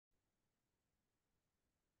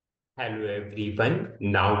Hello everyone.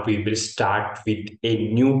 Now we will start with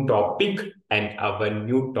a new topic, and our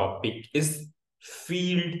new topic is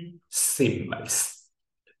field symbols.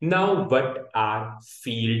 Now, what are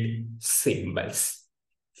field symbols?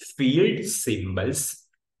 Field symbols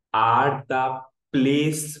are the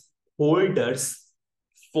placeholders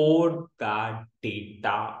for the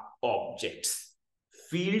data objects.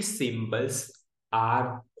 Field symbols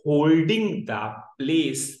are holding the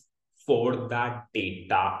place for the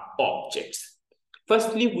data objects.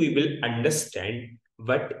 Firstly, we will understand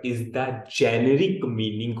what is the generic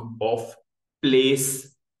meaning of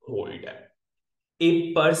placeholder.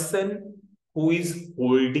 A person who is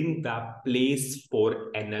holding the place for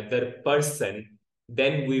another person,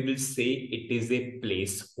 then we will say it is a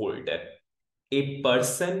placeholder. A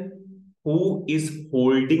person who is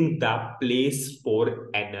holding the place for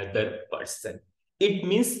another person. It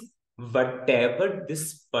means whatever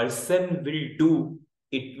this person will do,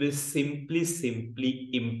 it will simply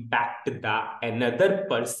impact the another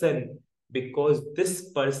person because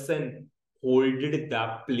this person holded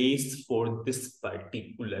the place for this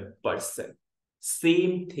particular person.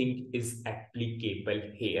 Same thing is applicable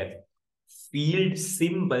here. Field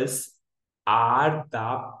symbols are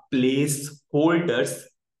the placeholders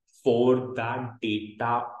for the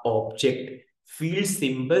data object. Field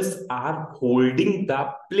symbols are holding the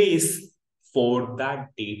place for the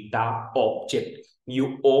data object.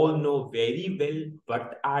 You all know very well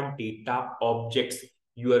what are data objects.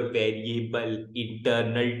 Your variable,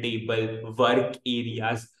 internal table, work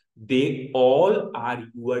areas, they all are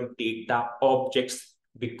your data objects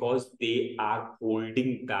because they are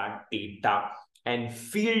holding that data, and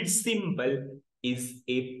field symbol is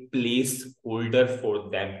a placeholder for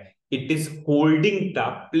them. It is holding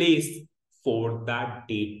the place for the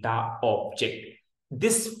data object.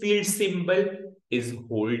 This field symbol is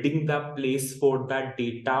holding the place for the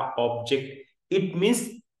data object. It means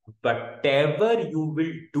whatever you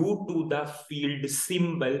will do to the field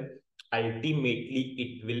symbol, ultimately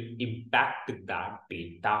it will impact the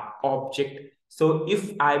data object. So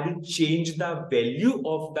if I will change the value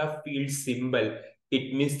of the field symbol,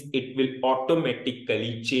 it means it will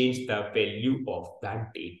automatically change the value of the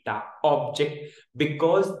data object,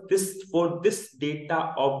 because this for this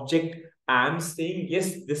data object I'm saying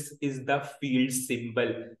yes, this is the field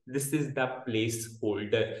symbol, this is the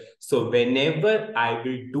placeholder. So whenever I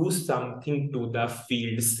will do something to the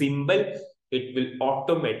field symbol, it will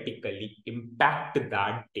automatically impact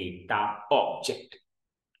the data object.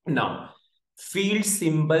 Now, field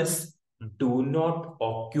symbols do not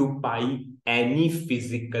occupy any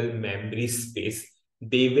physical memory space.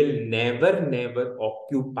 They will never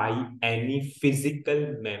occupy any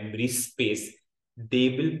physical memory space. They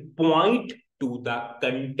will point to the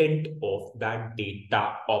content of the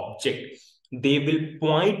data object. They will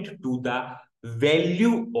point to the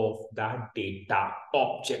value of the data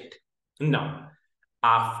object. Now,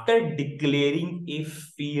 after declaring a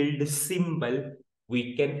field symbol,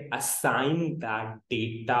 we can assign that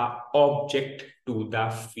data object to the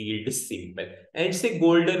field symbol. And it's a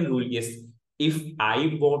golden rule, yes. If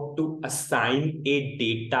I want to assign a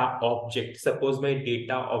data object, suppose my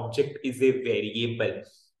data object is a variable.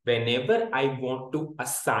 Whenever I want to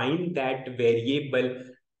assign that variable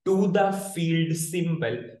to the field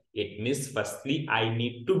symbol, it means firstly I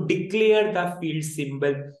need to declare the field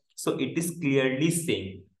symbol. So it is clearly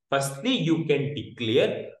saying, firstly, you can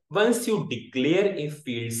declare. Once you declare a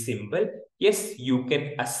field symbol, yes, you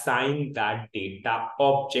can assign that data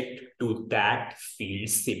object to that field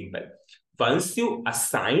symbol. Once you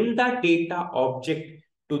assign the data object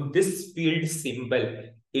to this field symbol,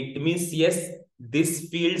 it means, yes, this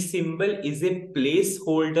field symbol is a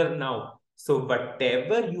placeholder now. So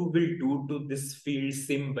whatever you will do to this field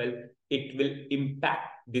symbol, it will impact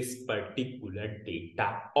this particular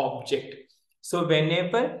data object. So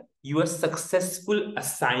whenever your successful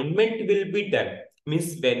assignment will be done,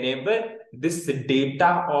 means whenever this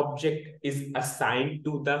data object is assigned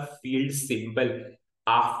to the field symbol,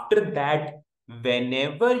 after that,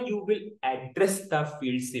 whenever you will address the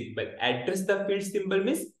field symbol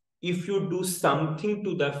means if you do something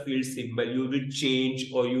to the field symbol, you will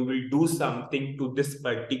change or you will do something to this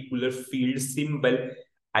particular field symbol,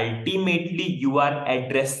 ultimately you are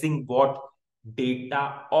addressing what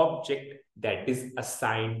data object that is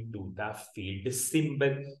assigned to the field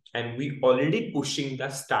symbol. And we already pushing the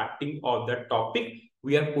starting of the topic.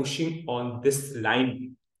 We are pushing on this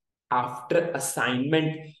line. After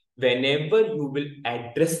assignment, whenever you will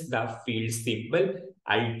address the field symbol,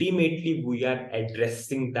 ultimately we are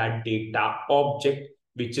addressing the data object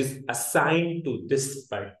which is assigned to this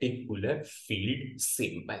particular field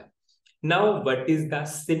symbol. Now, what is the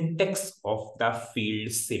syntax of the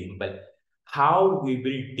field symbol? How we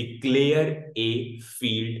will declare a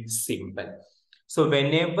field symbol. So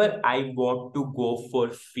whenever I want to go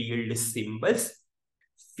for field symbols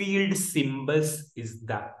is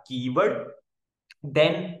the keyword.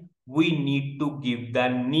 Then we need to give the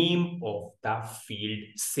name of the field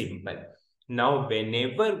symbol. Now,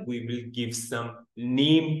 whenever we will give some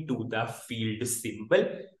name to the field symbol,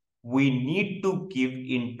 we need to give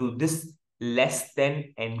into this less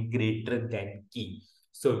than and greater than key.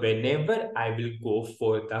 So whenever I will go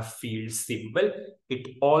for the field symbol, it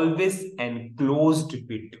always enclosed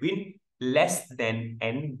between less than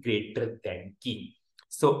and greater than key.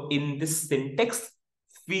 So in this syntax,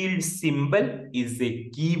 field symbol is a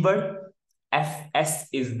keyword. FS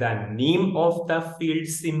is the name of the field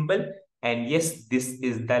symbol. And yes, this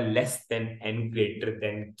is the less than and greater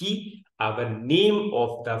than key. Our name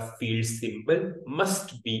of the field symbol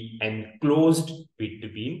must be enclosed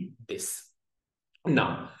between this.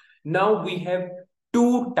 Now we have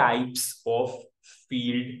two types of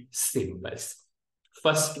field symbols.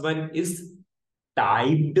 First one is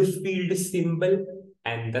typed field symbol,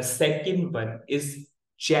 and the second one is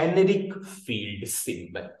generic field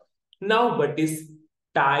symbol. Now, what is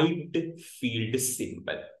typed field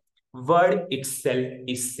symbol? Word itself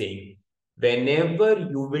is saying whenever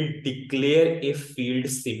you will declare a field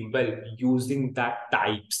symbol using the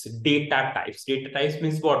data types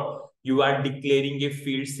means what? You are declaring a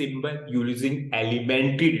field symbol using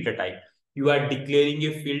elementary data type. You are declaring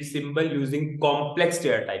a field symbol using complex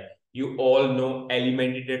data type. You all know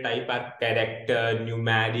elementary data type are character,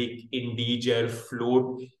 numeric, integer,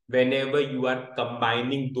 float. Whenever you are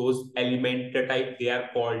combining those elementary data type, they are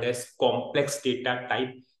called as complex data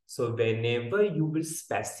type. So whenever you will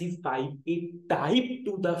specify a type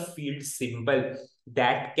to the field symbol,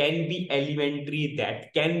 that can be elementary,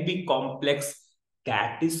 that can be complex,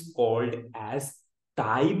 that is called as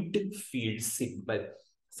typed field symbol.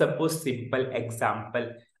 Suppose simple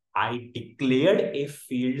example, I declared a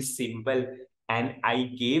field symbol and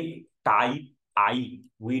I gave type I.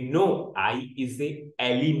 We know I is a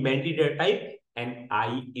elementary data type and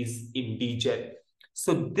I is integer.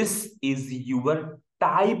 So this is your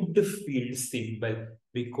typed field symbol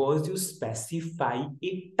because you specify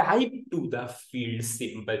a type to the field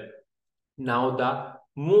symbol. Now the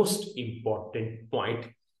most important point,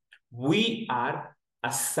 we are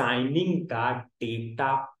assigning the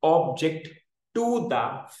data object to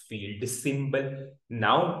the field symbol.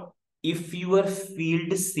 Now, if your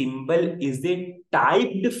field symbol is a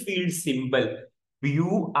typed field symbol,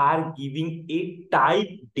 you are giving a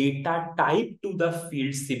data type to the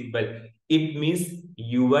field symbol. It means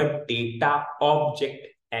your data object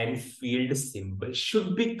and field symbol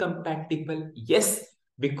should be compatible. Yes,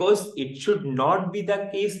 because it should not be the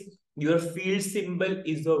case your field symbol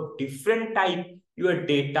is of different type, your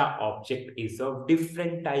data object is of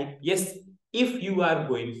different type. Yes, if you are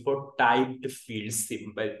going for typed field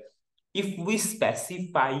symbol, if we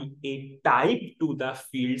specify a type to the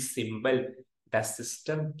field symbol, the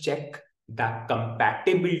system check the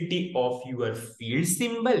compatibility of your field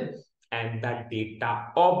symbol and the data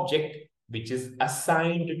object which is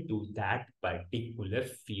assigned to that particular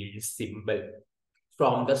field symbol.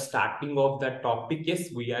 From the starting of the topic, yes,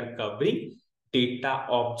 we are covering data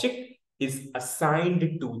object is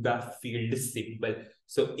assigned to the field symbol.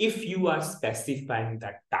 So if you are specifying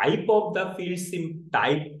the type of the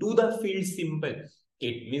type to the field symbol,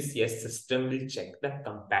 it means yes, system will check the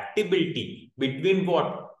compatibility between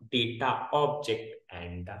what? Data object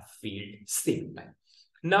and the field symbol.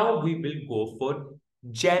 Now we will go for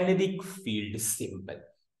generic field symbol.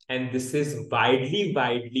 And this is widely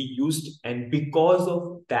used, and because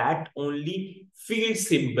of that only field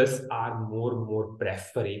symbols are more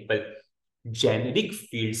preferable. Generic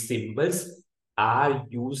field symbols are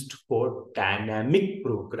used for dynamic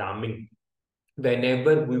programming.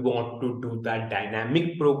 Whenever we want to do the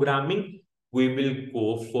dynamic programming, we will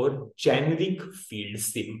go for generic field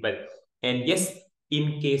symbol. And yes,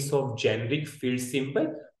 in case of generic field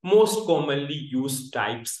symbol, most commonly used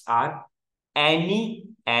types are any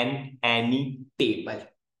and any table.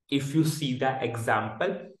 If you see the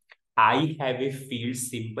example, I have a field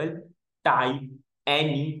symbol type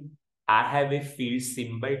any. I have a field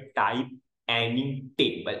symbol type any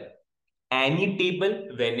table. Any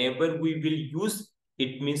table, whenever we will use,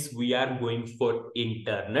 it means we are going for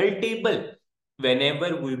internal table.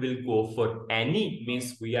 Whenever we will go for any,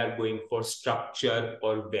 means we are going for structure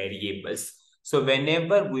or variables. So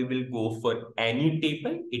whenever we will go for any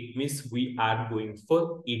table, it means we are going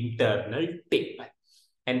for internal table.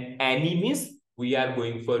 And any means we are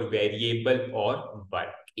going for variable or word.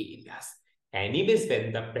 areas. Anyways,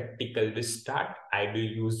 when the practical will start, I will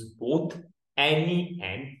use both any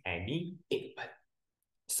and any table.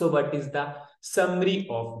 So what is the summary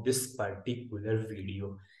of this particular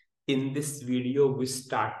video? In this video, we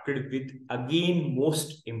started with again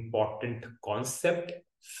most important concept,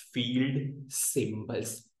 field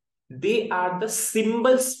symbols. They are the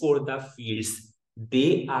symbols for the fields.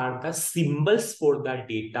 They are the symbols for the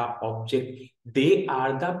data object. They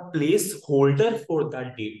are the placeholder for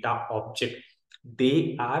the data object.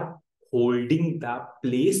 They are holding the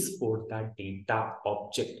place for the data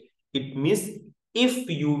object. It means if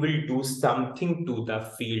you will do something to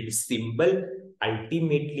the field symbol,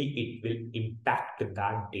 ultimately it will impact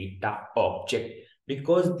the data object,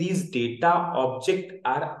 because these data objects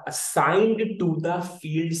are assigned to the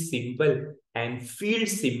field symbol, and field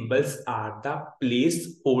symbols are the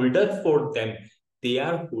placeholder for them. They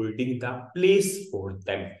are holding the place for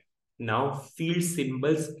them. Now, field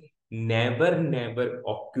symbols never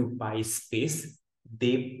occupy space.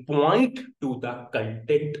 They point to the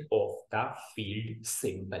content of the field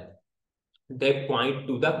symbol. They point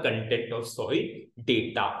to the content of,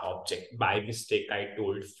 data object. By mistake, I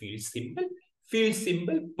told field symbol. Field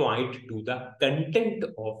symbol point to the content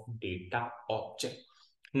of data object.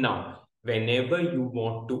 Now, whenever you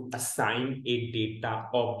want to assign a data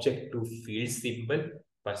object to field symbol,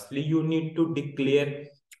 firstly, you need to declare.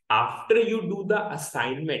 After you do the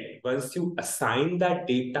assignment, once you assign the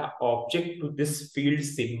data object to this field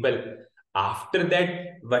symbol, after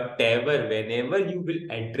that, whenever you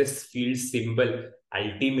will address field symbol,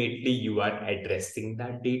 ultimately you are addressing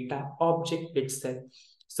the data object itself.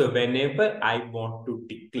 So whenever I want to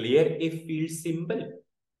declare a field symbol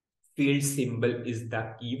is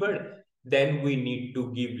the keyword, then we need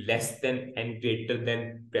to give less than and greater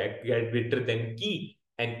than key.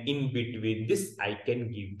 And in between this, I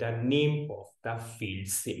can give the name of the field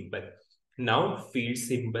symbol. Now, field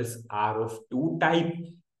symbols are of two types,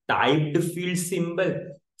 typed field symbol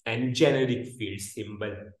and generic field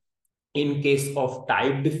symbol. In case of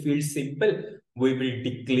typed field symbol, we will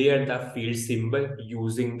declare the field symbol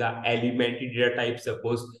using the elementary data type,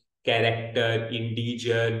 suppose character,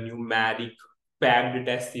 integer, numeric, packed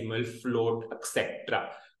decimal, float,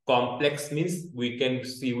 etc. Complex means we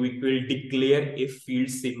will declare a field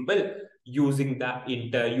symbol using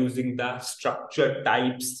the structure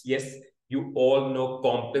types. Yes, you all know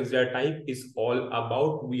complex data type is all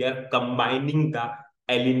about we are combining the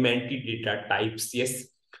elementary data types. Yes.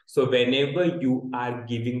 So whenever you are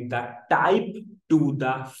giving the type to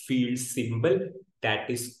the field symbol, that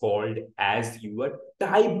is called as your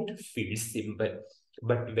typed field symbol.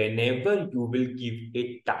 But whenever you will give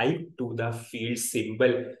a type to the field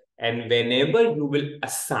symbol, and whenever you will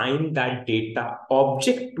assign that data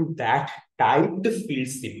object to that typed field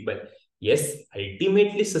symbol, yes,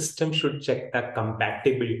 ultimately system should check the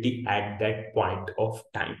compatibility at that point of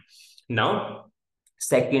time. Now,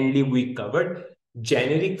 secondly, we covered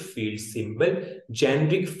generic field symbol.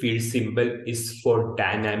 Generic field symbol is for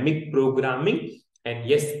dynamic programming. And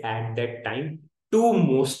yes, at that time, two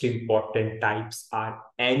most important types are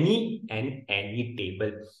any and any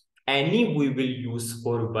table. Any we will use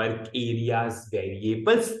for work areas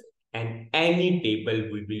variables, and any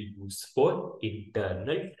table we will use for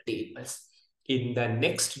internal tables. In the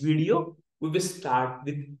next video, we will start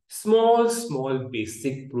with small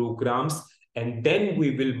basic programs, and then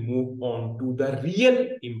we will move on to the real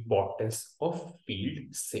importance of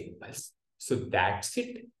field symbols. So that's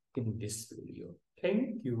it in this video.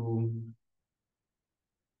 Thank you.